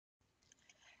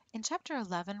In Chapter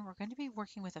 11, we're going to be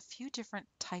working with a few different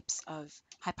types of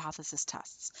hypothesis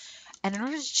tests. And in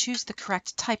order to choose the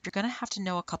correct type, you're going to have to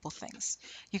know a couple things.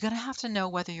 You're going to have to know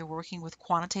whether you're working with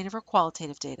quantitative or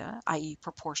qualitative data, i.e.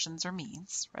 proportions or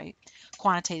means, right?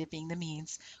 Quantitative being the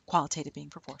means, qualitative being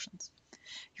proportions.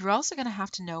 You're also going to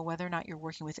have to know whether or not you're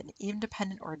working with an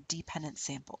independent or a dependent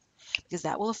sample, because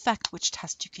that will affect which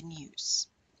test you can use.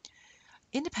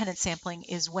 Independent sampling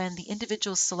is when the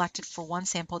individuals selected for one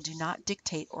sample do not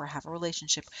dictate or have a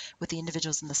relationship with the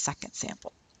individuals in the second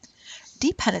sample.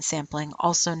 Dependent sampling,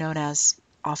 also known as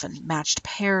often matched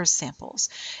pairs samples,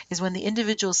 is when the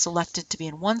individuals selected to be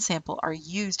in one sample are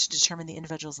used to determine the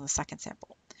individuals in the second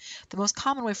sample. The most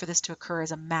common way for this to occur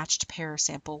is a matched pair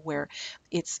sample where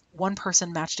it's one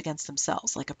person matched against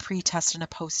themselves, like a pre-test and a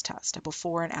post-test, a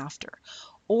before and after,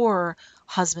 or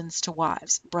husbands to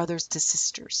wives, brothers to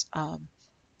sisters,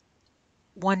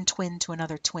 one twin to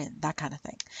another twin, that kind of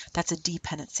thing. That's a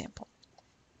dependent sample.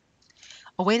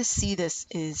 A way to see this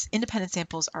is independent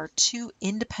samples are two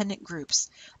independent groups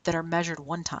that are measured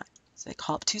one time. So they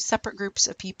call up two separate groups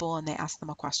of people and they ask them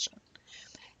a question.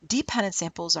 Dependent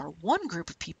samples are one group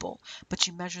of people, but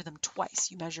you measure them twice.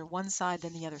 You measure one side,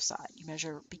 then the other side. You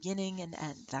measure beginning and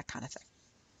end, that kind of thing.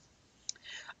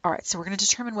 All right, so we're going to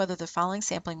determine whether the following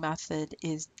sampling method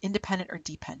is independent or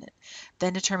dependent.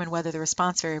 Then determine whether the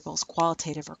response variable is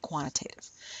qualitative or quantitative.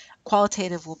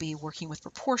 Qualitative will be working with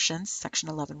proportions, section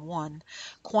 11.1.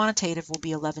 Quantitative will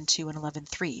be 11.2 and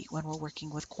 11.3 when we're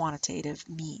working with quantitative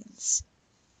means.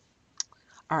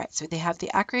 All right, so they have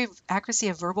the accuracy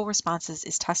of verbal responses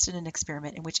is tested in an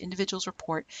experiment in which individuals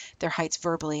report their heights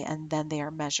verbally and then they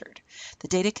are measured. The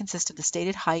data consist of the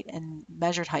stated height and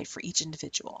measured height for each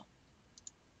individual.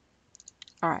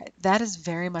 All right, that is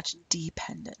very much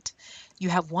dependent. You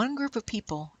have one group of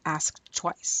people asked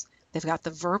twice. They've got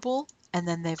the verbal and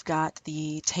then they've got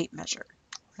the tape measure,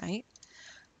 right?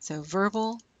 So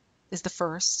verbal is the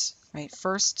first, right?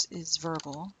 First is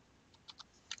verbal,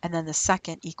 and then the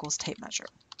second equals tape measure,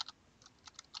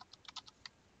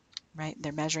 right?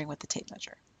 They're measuring with the tape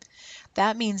measure.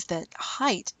 That means that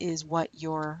height is what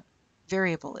your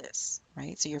variable is,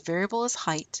 right? So your variable is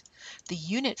height. The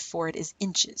unit for it is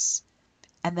inches.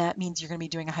 And that means you're going to be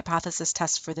doing a hypothesis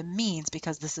test for the means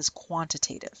because this is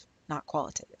quantitative, not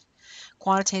qualitative.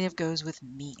 Quantitative goes with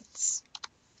means.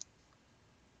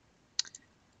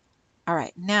 All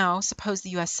right, now suppose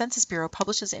the U.S. Census Bureau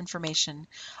publishes information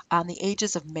on the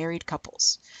ages of married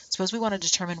couples. Suppose we want to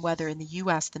determine whether in the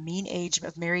U.S. the mean age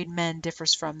of married men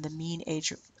differs from the mean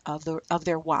age of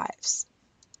their wives.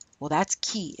 Well, that's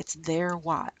key. It's their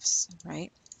wives,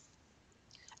 right?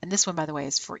 And this one, by the way,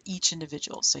 is for each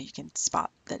individual, so you can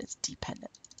spot that it's dependent.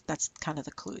 That's kind of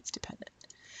the clue, it's dependent.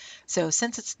 So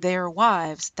since it's their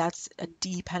wives, that's a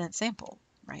dependent sample,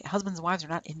 right? Husbands and wives are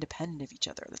not independent of each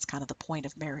other. That's kind of the point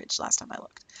of marriage last time I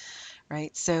looked,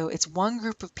 right? So it's one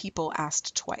group of people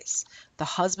asked twice. The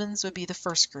husbands would be the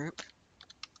first group.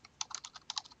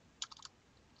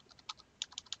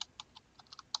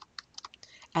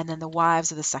 And then the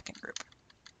wives are the second group.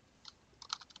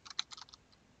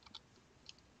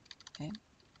 Okay.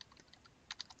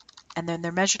 And then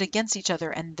they're measured against each other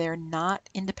and they're not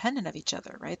independent of each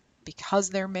other, right? Because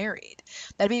they're married.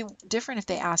 That'd be different if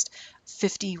they asked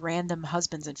 50 random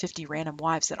husbands and 50 random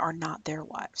wives that are not their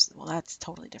wives. Well, that's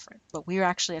totally different. But we're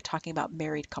actually talking about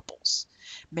married couples.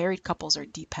 Married couples are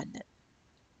dependent.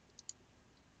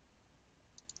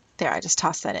 There, I just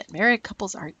tossed that in. Married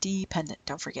couples are dependent,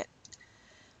 don't forget.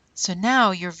 So now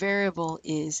your variable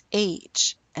is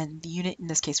age, and the unit in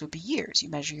this case would be years. You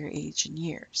measure your age in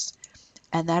years.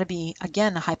 And that'd be,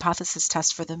 again, a hypothesis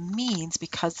test for the means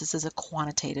because this is a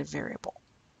quantitative variable.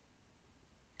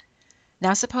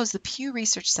 Now suppose the Pew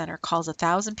Research Center calls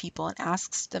 1,000 people and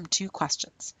asks them two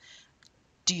questions.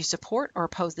 Do you support or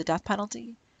oppose the death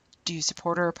penalty? Do you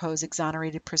support or oppose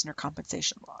exonerated prisoner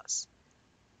compensation laws?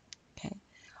 Okay.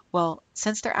 Well,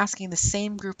 since they're asking the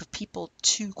same group of people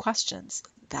two questions,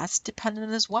 that's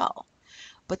dependent as well.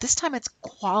 But this time it's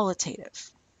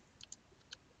qualitative.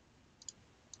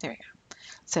 There we go.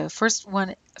 So first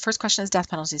question is death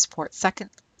penalty support. Second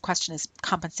question is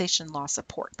compensation law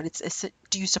support, but it's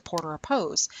do you support or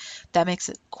oppose? That makes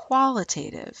it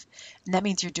qualitative, and that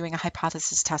means you're doing a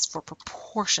hypothesis test for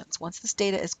proportions. Once this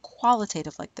data is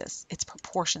qualitative like this, it's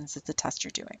proportions is the test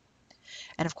you're doing.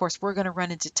 And of course, we're going to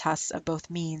run into tests of both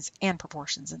means and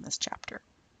proportions in this chapter.